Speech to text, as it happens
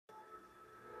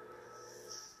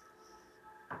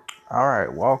All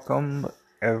right, welcome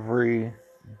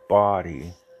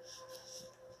everybody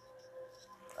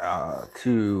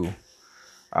to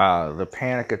the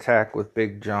Panic Attack with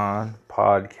Big John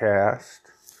podcast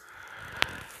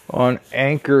on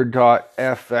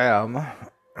Anchor.fm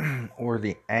or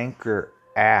the Anchor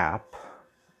app.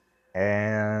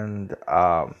 And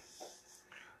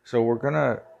so we're going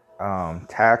to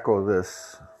tackle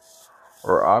this,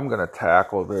 or I'm going to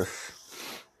tackle this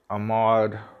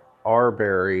Ahmaud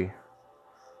Arbery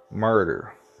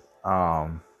murder.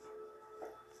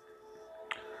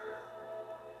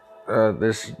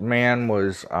 This man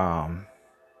was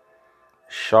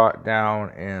shot down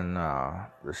in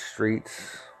the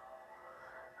streets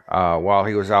while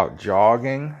he was out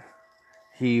jogging.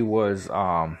 He was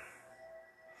at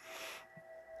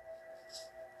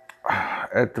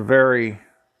the very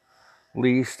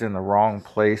least in the wrong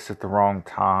place at the wrong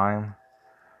time.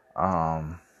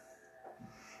 I'm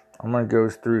going to go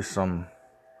through some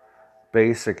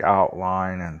basic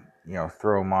outline and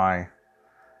throw my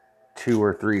 2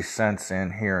 or 3 cents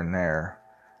in here and there,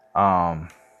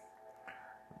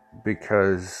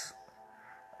 because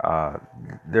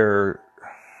there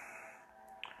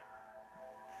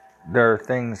are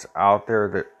things out there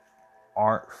that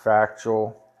aren't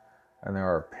factual, and there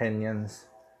are opinions.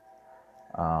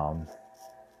 But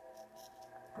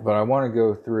I want to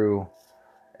go through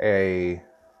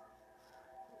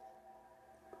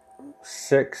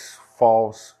 6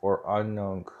 false or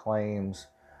unknown claims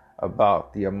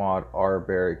about the Ahmaud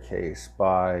Arbery case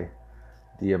by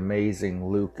the amazing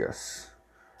Lucas.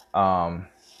 On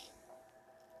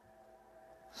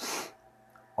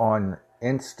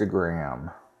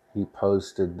Instagram, he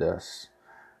posted this.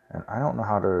 And I don't know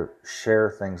how to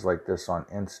share things like this on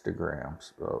Instagram,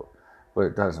 but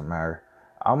it doesn't matter.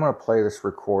 I'm going to play this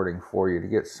recording for you to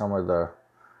get some of the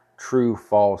true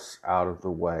false out of the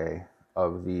way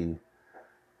of the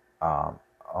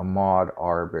Ahmaud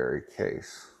Arbery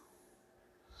case.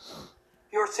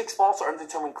 Here are 6 false or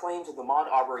undetermined claims of the Ahmaud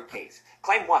Arbery case.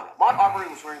 Claim 1. Ahmaud Arbery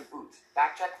was wearing boots.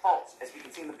 Fact check false. As we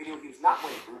can see in the video, he was not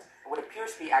wearing boots and what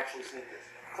appears to be actually sneakers.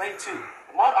 Claim 2.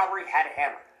 Ahmaud Arbery had a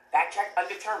hammer. Fact check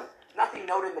undetermined. Nothing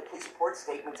noted in the police report,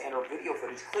 statements, and or video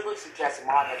footage clearly suggests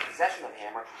Ahmaud had possession of a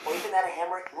hammer, or even that a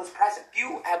hammer was present.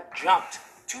 Few have jumped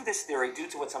to this theory due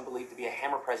to what's believed to be a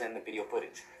hammer present in the video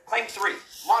footage. Claim 3.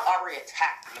 Ahmaud Arbery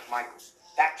attacked McMichaels.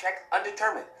 Fact check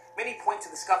undetermined. Many point to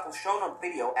the scuffle shown on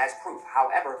video as proof.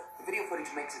 However, the video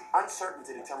footage makes it uncertain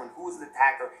to determine who was the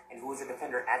attacker and who was the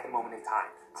defender at the moment in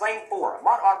time. Claim 4.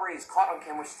 Ahmaud Arbery is caught on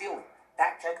camera stealing.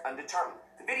 Fact check undetermined.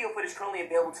 The video footage currently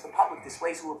available to the public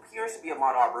displays who appears to be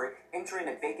Ahmaud Arbery entering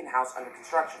a vacant house under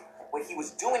construction. What he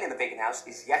was doing in the vacant house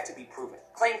is yet to be proven.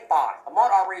 Claim 5. Ahmaud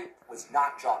Arbery was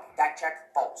not jogging. Fact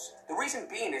check false. The reason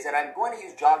being is that I'm going to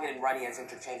use jogging and running as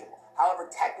interchangeable. However,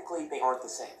 technically, they aren't the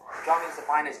same. Jogging is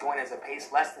defined as going at a pace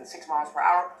less than 6 miles per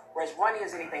hour, whereas running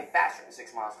is anything faster than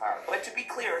 6 miles per hour. But to be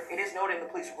clear, it is noted in the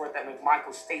police report that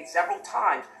McMichael states several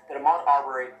times that Ahmaud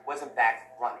Arbery was in fact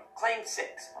running. Claim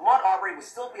 6. Ahmaud Arbery would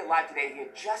still be alive today if he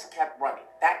had just kept running.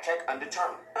 Fact check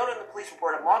undetermined. Noted in the police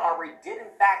report, Ahmaud Arbery did in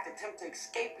fact attempt to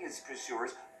escape his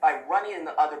pursuers by running in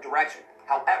the other direction.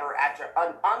 However, after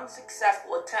an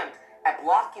unsuccessful attempt at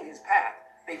blocking his path,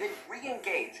 they did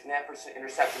re-engage in that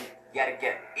interception yet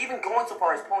again, even going so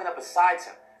far as pulling up beside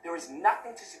him. There is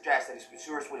nothing to suggest that his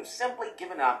pursuers would have simply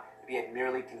given up if he had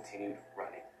merely continued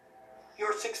running. Here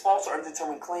are 6 false or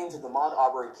undetermined claims of the Ahmaud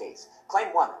Arbery case.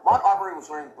 Claim 1. Ahmaud Arbery was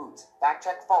wearing boots. Fact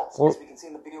check false. As we can see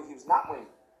in the video, he was not wearing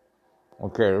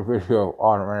boots. Okay, the video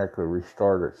automatically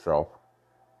restarted itself.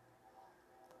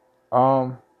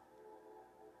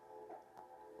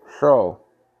 So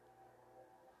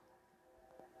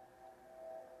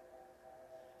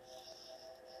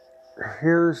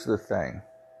here's the thing.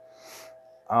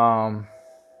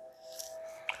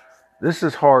 This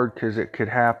is hard because it could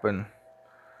happen.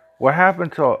 What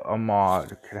happened to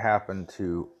Ahmaud could happen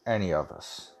to any of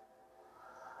us.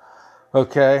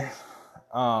 Okay?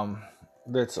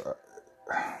 That's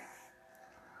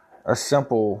a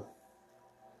simple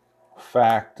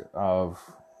fact of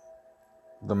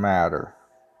the matter.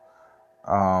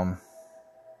 I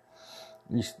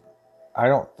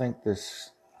don't think this...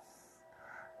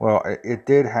 Well, it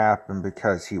did happen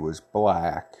because he was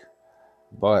black,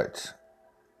 but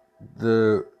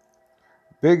the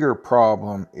bigger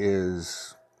problem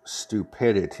is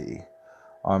stupidity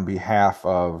on behalf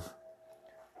of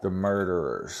the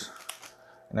murderers.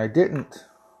 And I didn't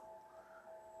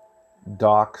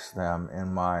dox them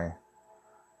in my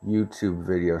YouTube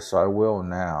video, so I will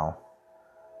now.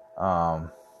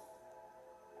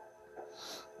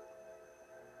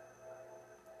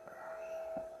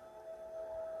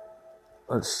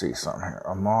 let's see something here.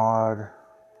 Ahmaud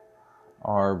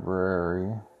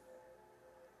Arbery.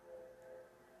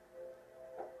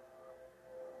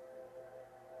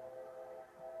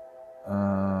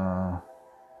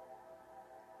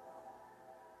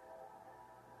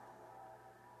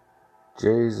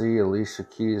 Jay-Z, Alicia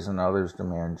Keys, and others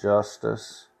demand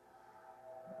justice.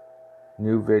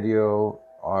 New video,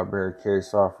 Arbery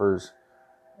case offers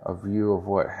a view of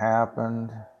what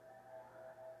happened.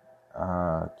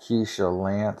 Keisha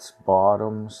Lance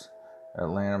Bottoms,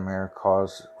 Atlanta mayor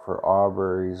calls for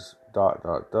Arbery's ...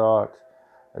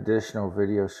 Additional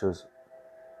video shows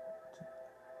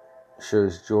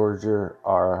Georgia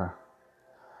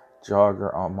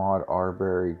jogger Ahmaud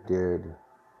Arbery did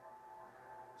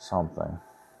something.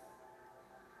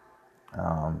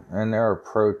 And there are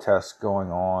protests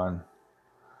going on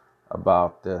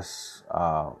about this,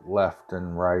 left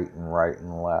and right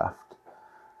and left.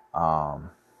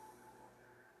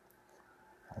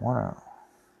 Let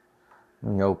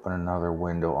me open another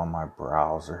window on my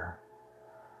browser.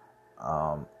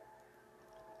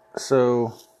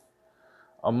 So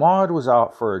Ahmaud was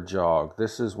out for a jog.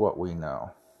 This is what we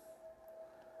know.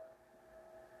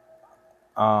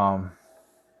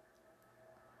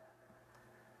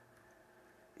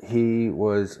 He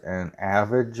was an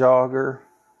avid jogger,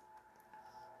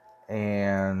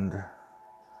 and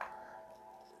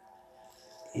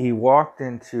he walked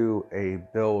into a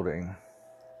building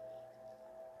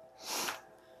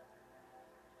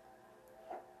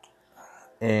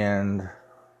and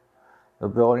the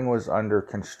building was under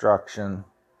construction.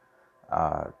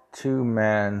 Two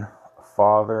men, a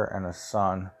father and a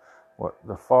son.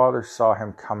 The father saw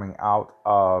him coming out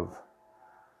of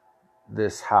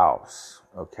this house,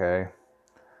 okay?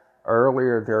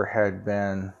 Earlier there had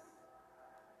been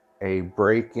a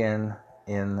break-in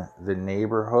in the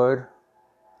neighborhood,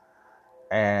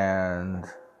 and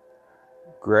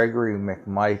Gregory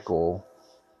McMichael,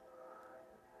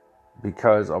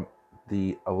 because of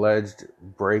the alleged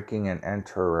breaking and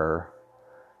enterer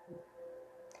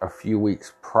a few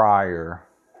weeks prior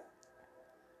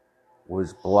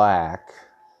was black,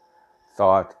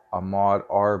 thought Ahmaud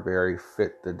Arbery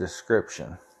fit the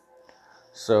description.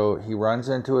 So he runs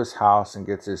into his house and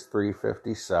gets his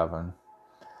 .357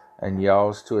 and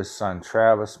yells to his son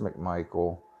Travis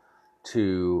McMichael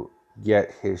to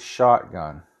get his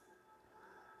shotgun.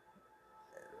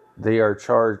 They are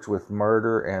charged with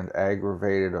murder and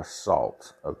aggravated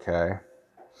assault, okay?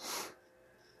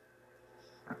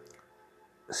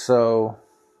 So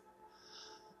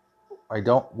we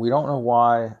don't know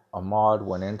why Ahmaud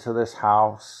went into this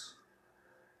house.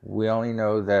 We only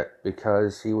know that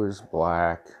because he was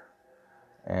black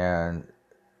and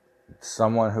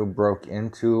someone who broke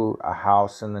into a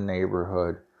house in the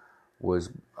neighborhood was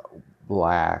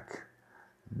black,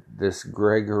 this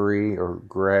Gregory or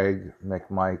Greg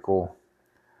McMichael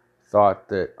thought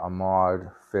that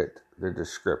Ahmaud fit the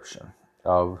description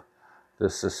of the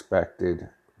suspected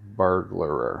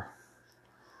burglar.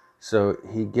 So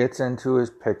he gets into his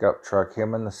pickup truck,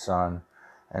 him and the son,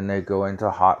 and they go into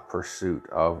hot pursuit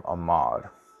of Ahmaud.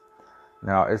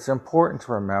 Now, it's important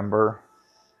to remember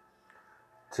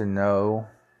to know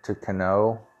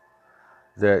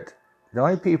that the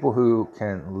only people who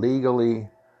can legally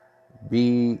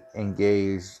be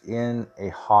engaged in a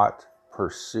hot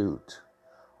pursuit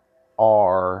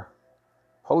are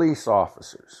police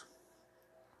officers.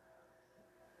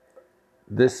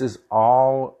 This is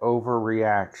all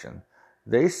overreaction.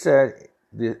 They said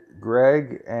that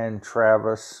Greg and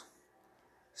Travis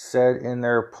said in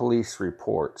their police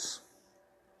reports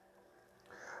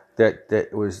that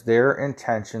it was their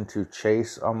intention to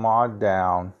chase Ahmaud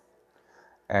down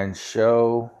and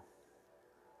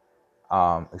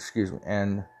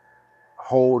and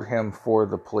hold him for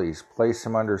the police, place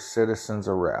him under citizen's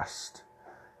arrest.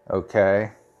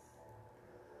 Okay?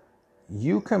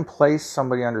 You can place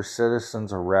somebody under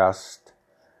citizen's arrest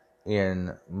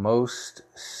in most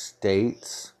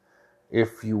states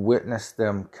if you witness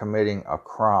them committing a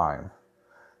crime.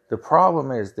 The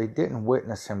problem is they didn't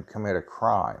witness him commit a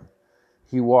crime.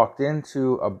 He walked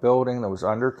into a building that was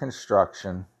under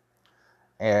construction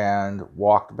and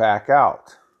walked back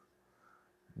out.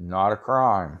 Not a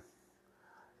crime.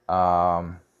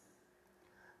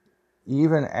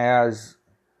 Even as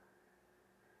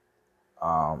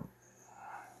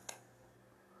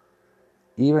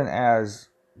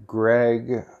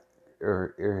Greg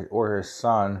or his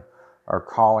son are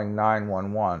calling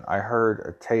 911, I heard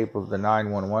a tape of the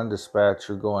 911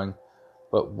 dispatcher going,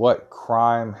 "But what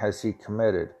crime has he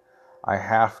committed? I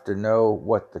have to know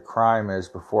what the crime is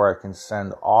before I can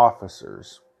send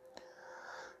officers."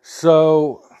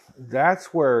 So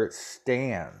that's where it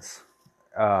stands.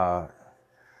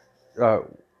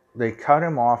 they cut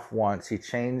him off once. He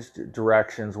changed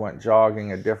directions, went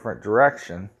jogging a different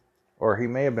direction, or he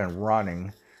may have been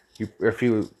running. If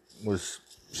he was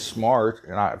smart,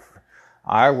 and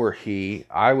I were he,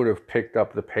 I would have picked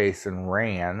up the pace and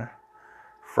ran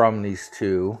from these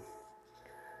two.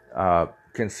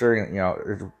 Considering,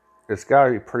 it's got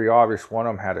to be pretty obvious one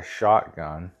of them had a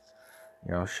shotgun.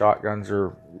 Shotguns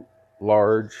are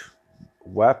large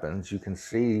weapons. You can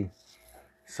see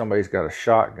somebody's got a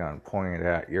shotgun pointed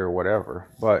at you or whatever.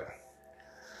 But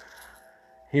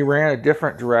he ran a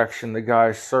different direction. The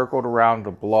guy circled around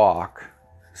the block.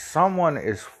 Someone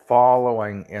is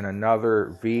following in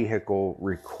another vehicle,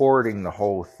 recording the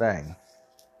whole thing.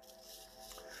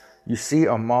 You see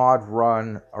Ahmaud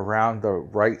run around the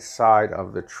right side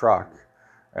of the truck,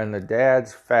 and the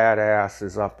dad's fat ass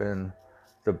is up in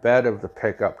the bed of the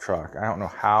pickup truck. I don't know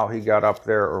how he got up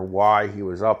there or why he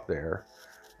was up there.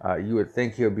 You would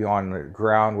think he would be on the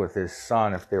ground with his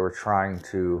son if they were trying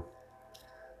to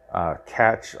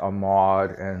catch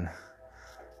Ahmaud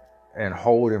and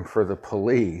hold him for the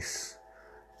police.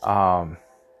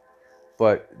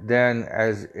 But then,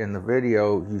 as in the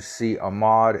video, you see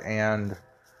Ahmaud and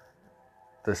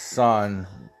the son,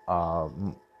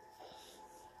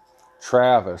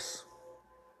 Travis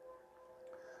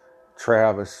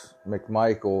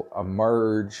McMichael,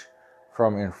 emerge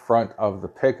from in front of the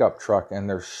pickup truck, and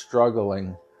they're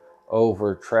struggling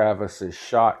over Travis's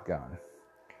shotgun.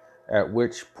 At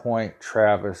which point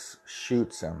Travis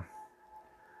shoots him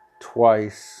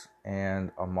twice,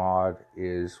 and Ahmaud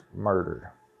is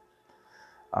murdered.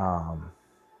 I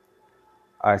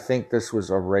think this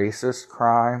was a racist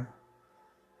crime.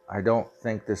 I don't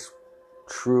think this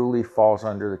truly falls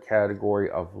under the category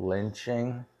of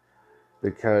lynching,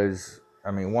 because,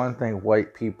 one thing,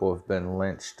 white people have been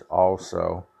lynched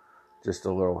also, just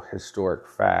a little historic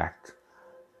fact,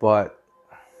 but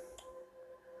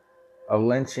a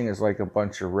lynching is like a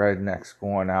bunch of rednecks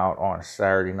going out on a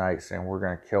Saturday night saying, we're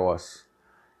going to kill us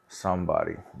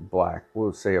somebody,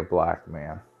 we'll say a black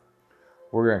man.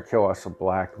 We're going to kill us a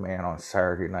black man on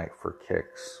Saturday night for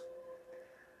kicks.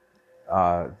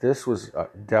 This was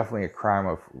definitely a crime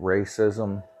of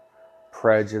racism,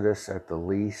 prejudice at the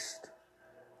least,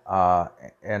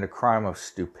 and a crime of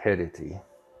stupidity.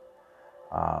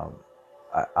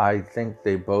 I think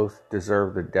they both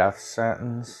deserve the death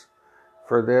sentence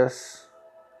for this,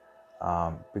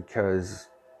 because,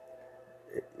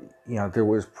 there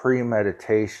was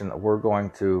premeditation that we're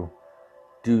going to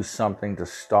do something to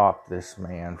stop this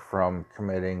man from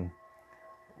committing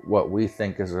what we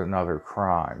think is another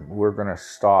crime. We're going to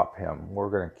stop him. We're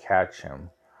going to catch him.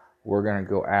 We're going to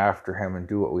go after him and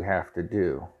do what we have to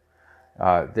do.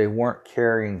 They weren't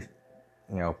carrying,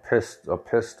 a pistol, a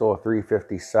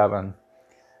 .357,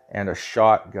 and a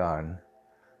shotgun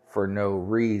for no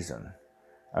reason.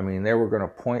 They were going to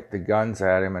point the guns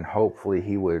at him and hopefully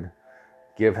he would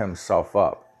give himself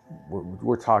up.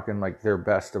 We're talking like their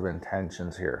best of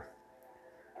intentions here.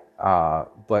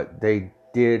 But they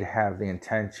did have the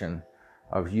intention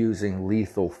of using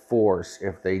lethal force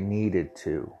if they needed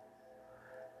to.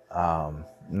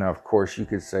 Now, of course, you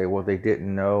could say, well, they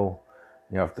didn't know,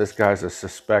 if this guy's a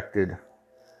suspected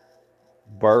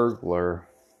burglar,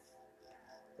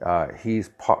 he's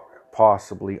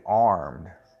possibly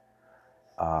armed.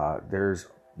 There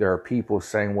are people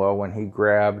saying, well, when he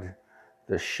grabbed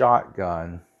the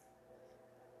shotgun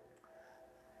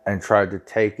and tried to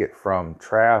take it from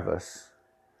Travis,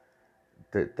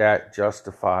 that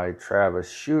justified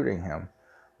Travis shooting him.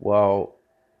 Well,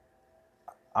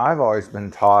 I've always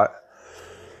been taught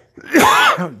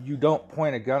you don't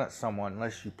point a gun at someone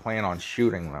unless you plan on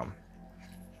shooting them.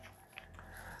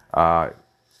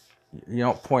 You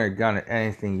don't point a gun at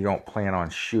anything you don't plan on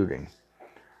shooting.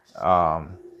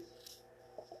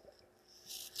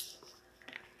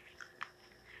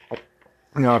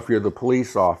 If you're the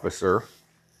police officer,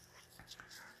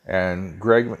 and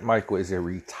Greg McMichael is a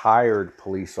retired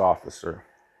police officer,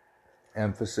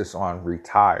 emphasis on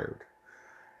retired.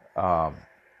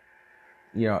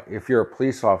 If you're a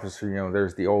police officer,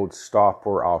 there's the old stop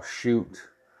or I'll shoot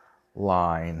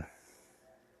line.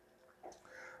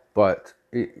 But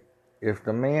if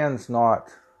the man's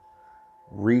not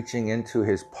reaching into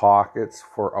his pockets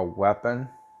for a weapon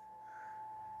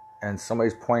and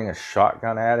somebody's pointing a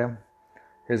shotgun at him,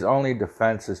 his only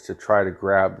defense is to try to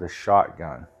grab the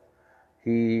shotgun.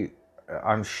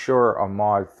 I'm sure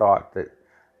Ahmaud thought that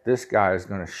this guy is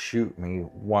going to shoot me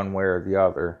one way or the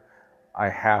other. I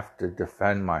have to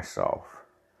defend myself.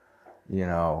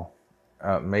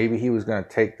 Maybe he was going to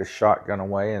take the shotgun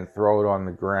away and throw it on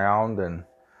the ground and,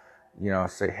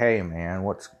 say, hey man,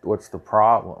 what's the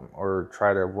problem? Or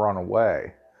try to run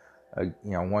away.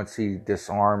 Once he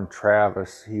disarmed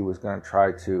Travis, he was going to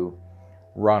try to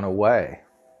run away.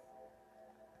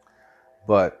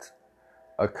 But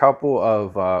a couple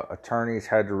of attorneys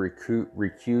had to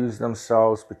recuse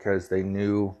themselves because they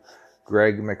knew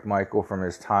Greg McMichael from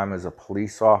his time as a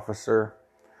police officer.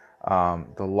 The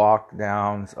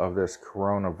lockdowns of this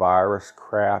coronavirus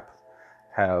crap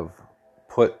have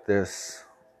put this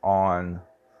on,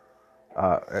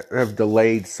 have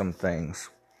delayed some things.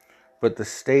 But the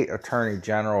state attorney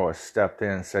general has stepped in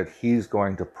and said he's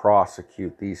going to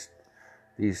prosecute these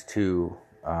two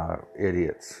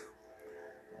idiots.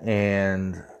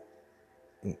 And,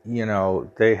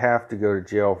 they have to go to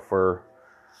jail for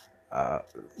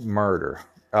murder.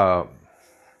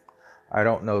 I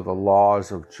don't know the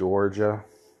laws of Georgia.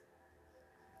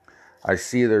 I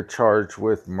see they're charged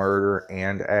with murder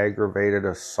and aggravated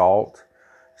assault.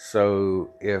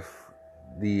 So if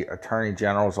the Attorney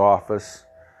General's office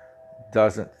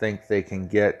doesn't think they can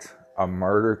get a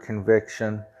murder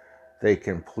conviction, they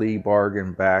can plea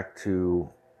bargain back to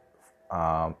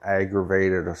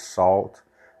aggravated assault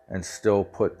and still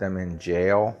put them in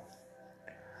jail.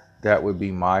 That would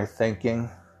be my thinking.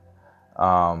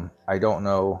 I don't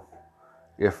know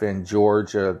if in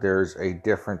Georgia there's a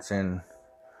difference in,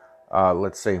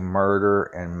 let's say, murder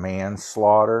and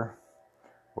manslaughter,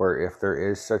 or if there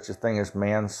is such a thing as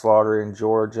manslaughter in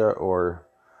Georgia, or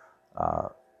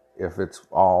if it's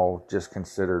all just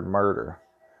considered murder.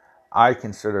 I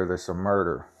consider this a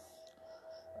murder.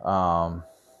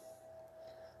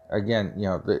 Again,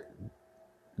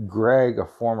 Greg, a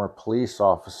former police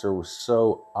officer, was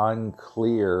so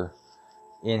unclear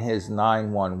in his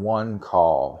 911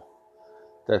 call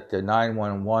that the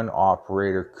 911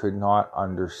 operator could not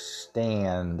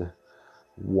understand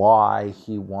why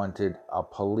he wanted a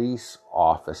police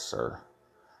officer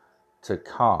to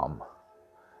come.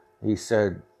 He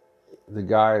said, the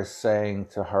guy is saying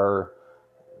to her,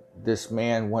 this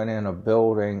man went in a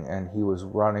building and he was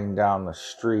running down the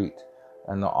street.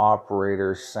 And the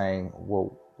operator is saying,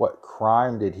 well, what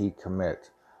crime did he commit?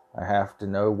 I have to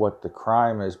know what the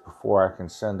crime is before I can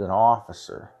send an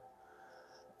officer.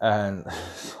 And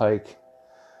it's like,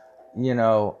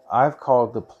 I've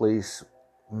called the police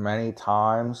many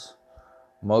times.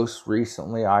 Most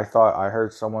recently, I thought I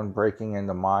heard someone breaking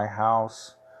into my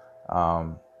house.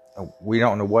 We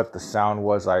don't know what the sound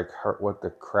was. I heard what the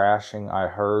crashing I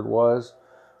heard was,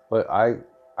 but I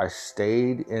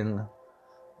stayed in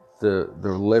the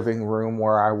living room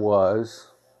where I was.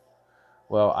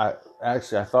 Well, I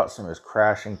thought something was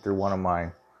crashing through one of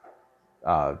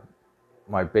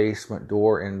my basement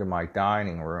door into my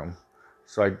dining room.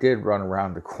 So I did run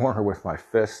around the corner with my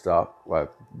fist up. I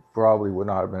probably would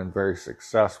not have been very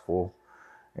successful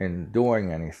in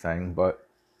doing anything, but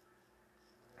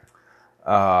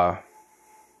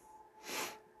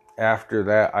after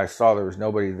that, I saw there was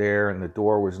nobody there and the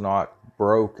door was not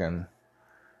broken.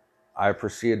 I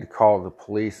proceeded to call the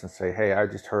police and say, hey, I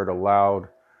just heard a loud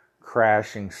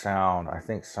crashing sound. I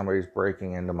think somebody's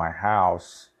breaking into my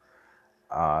house.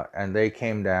 And they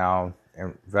came down,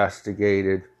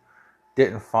 investigated,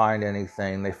 didn't find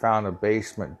anything. They found a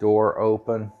basement door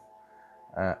open.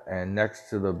 And next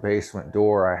to the basement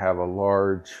door, I have a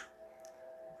large,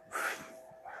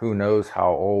 who knows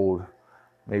how old,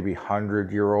 maybe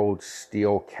 100-year-old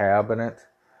steel cabinet.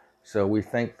 So we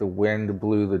think the wind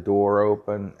blew the door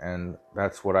open, and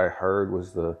that's what I heard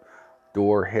was the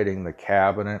door hitting the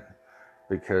cabinet,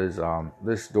 because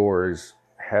this door is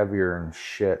heavier than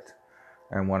shit.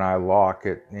 And when I lock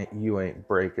it, you ain't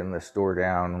breaking this door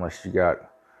down unless you got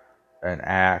an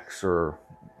axe or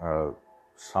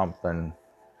something,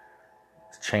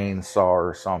 chainsaw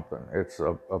or something. It's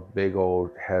a big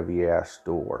old heavy ass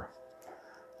door.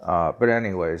 But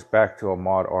anyways, back to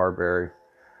Ahmaud Arbery.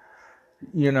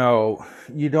 You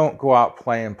don't go out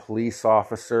playing police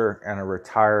officer, and a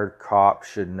retired cop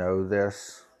should know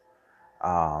this.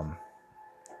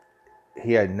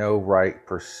 He had no right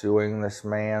pursuing this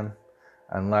man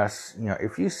unless,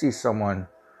 if you see someone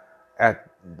at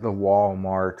the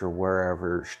Walmart or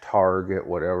wherever, Target,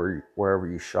 wherever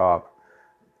you shop,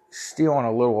 stealing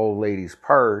a little old lady's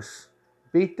purse,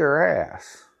 beat their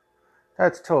ass.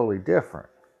 That's totally different.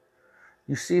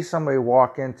 You see somebody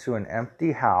walk into an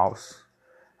empty house,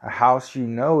 a house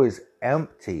is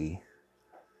empty,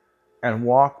 and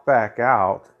walk back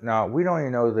out. Now, we don't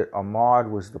even know that Ahmaud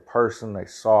was the person they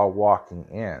saw walking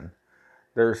in.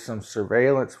 There's some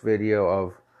surveillance video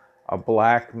of a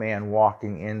black man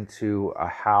walking into a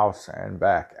house and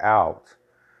back out.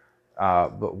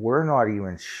 But we're not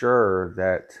even sure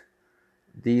that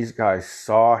these guys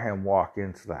saw him walk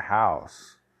into the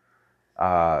house,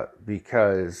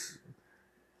 because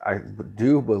I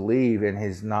do believe in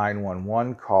his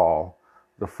 911 call,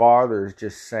 the father is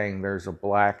just saying there's a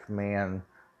black man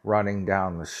running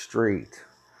down the street.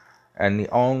 And the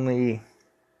only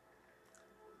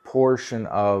portion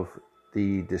of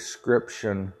the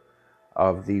description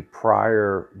of the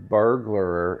prior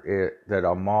burglar that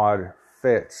Ahmaud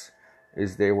fits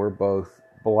is they were both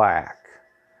black.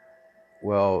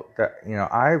 Well,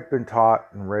 I've been taught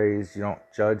and raised, you don't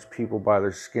judge people by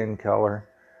their skin color.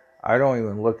 I don't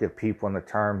even look at people in the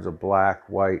terms of black,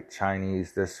 white,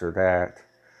 Chinese, this or that,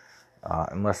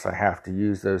 unless I have to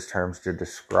use those terms to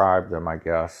describe them, I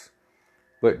guess.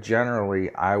 But generally,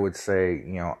 I would say,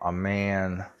 a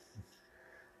man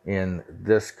in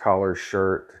this color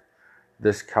shirt,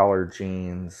 this color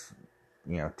jeans,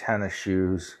 tennis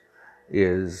shoes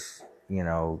is,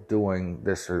 doing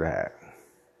this or that.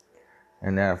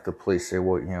 And then if the police say,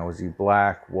 well, is he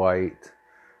black, white,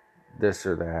 this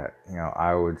or that,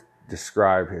 I would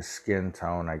describe his skin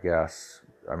tone, I guess.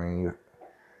 I mean,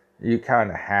 you kind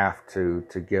of have to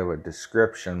give a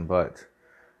description, but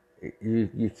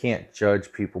you can't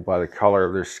judge people by the color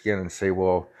of their skin and say,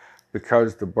 well,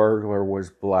 because the burglar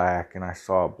was black and I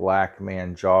saw a black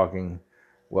man jogging,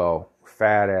 well,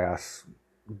 fat ass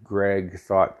Greg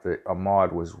thought that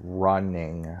Ahmaud was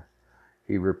running.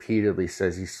 He repeatedly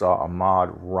says he saw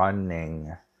Ahmaud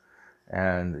running,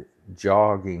 and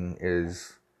jogging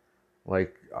is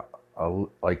like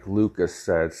Lucas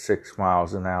said, 6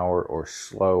 miles an hour or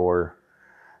slower.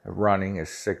 Running is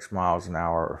 6 miles an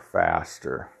hour or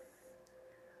faster.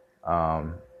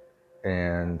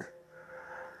 And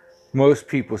most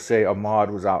people say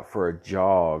Ahmaud was out for a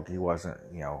jog. He wasn't,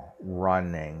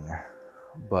 running.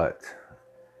 But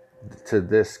to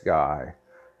this guy,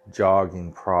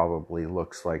 jogging probably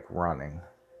looks like running,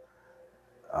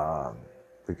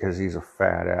 because he's a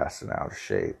fat ass and out of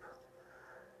shape.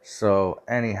 So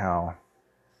anyhow,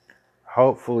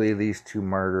 hopefully these two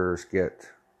murderers get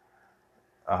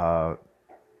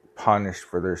punished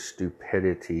for their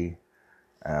stupidity.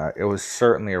 It was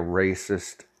certainly a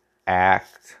racist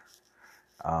act.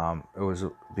 It was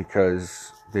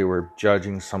because they were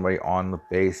judging somebody on the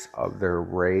base of their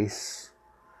race.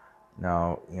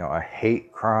 Now, a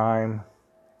hate crime,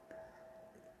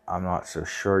 I'm not so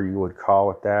sure you would call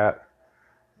it that.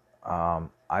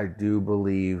 I do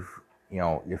believe,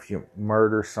 if you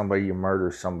murder somebody, you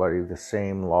murder somebody. The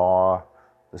same law,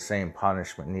 the same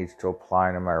punishment needs to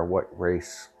apply no matter what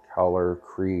race, color,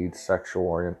 creed, sexual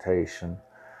orientation,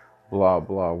 blah,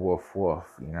 blah, woof, woof.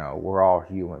 We're all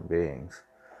human beings.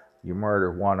 You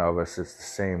murder one of us, it's the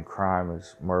same crime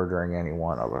as murdering any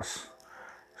one of us.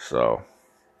 So,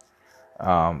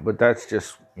 but that's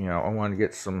just, I want to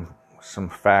get some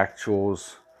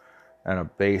factuals and a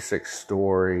basic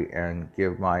story and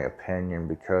give my opinion,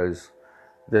 because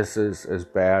this is as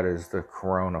bad as the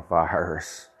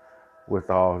coronavirus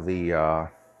with all the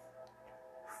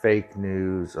fake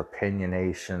news,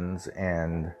 opinionations,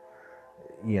 and,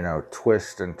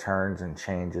 twists and turns and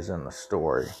changes in the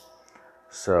story.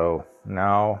 So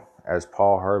now, as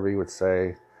Paul Harvey would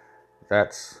say,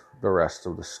 that's the rest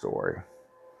of the story.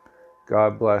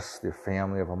 God bless the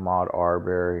family of Ahmaud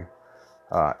Arbery.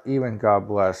 Even God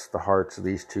bless the hearts of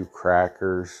these two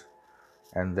crackers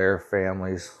and their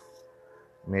families.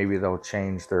 Maybe they'll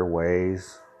change their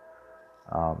ways.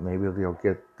 Maybe they'll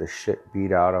get the shit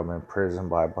beat out of them in prison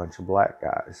by a bunch of black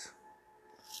guys.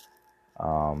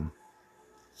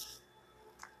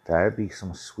 That'd be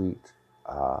some sweet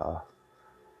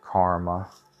karma.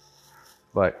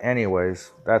 But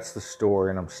anyways, that's the story,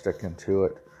 and I'm sticking to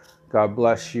it. God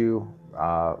bless you.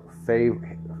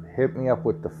 Hit me up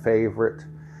with the favorite.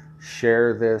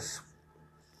 Share this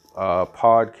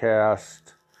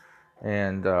podcast,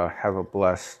 and have a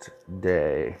blessed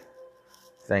day.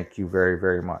 Thank you very,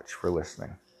 very much for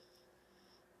listening.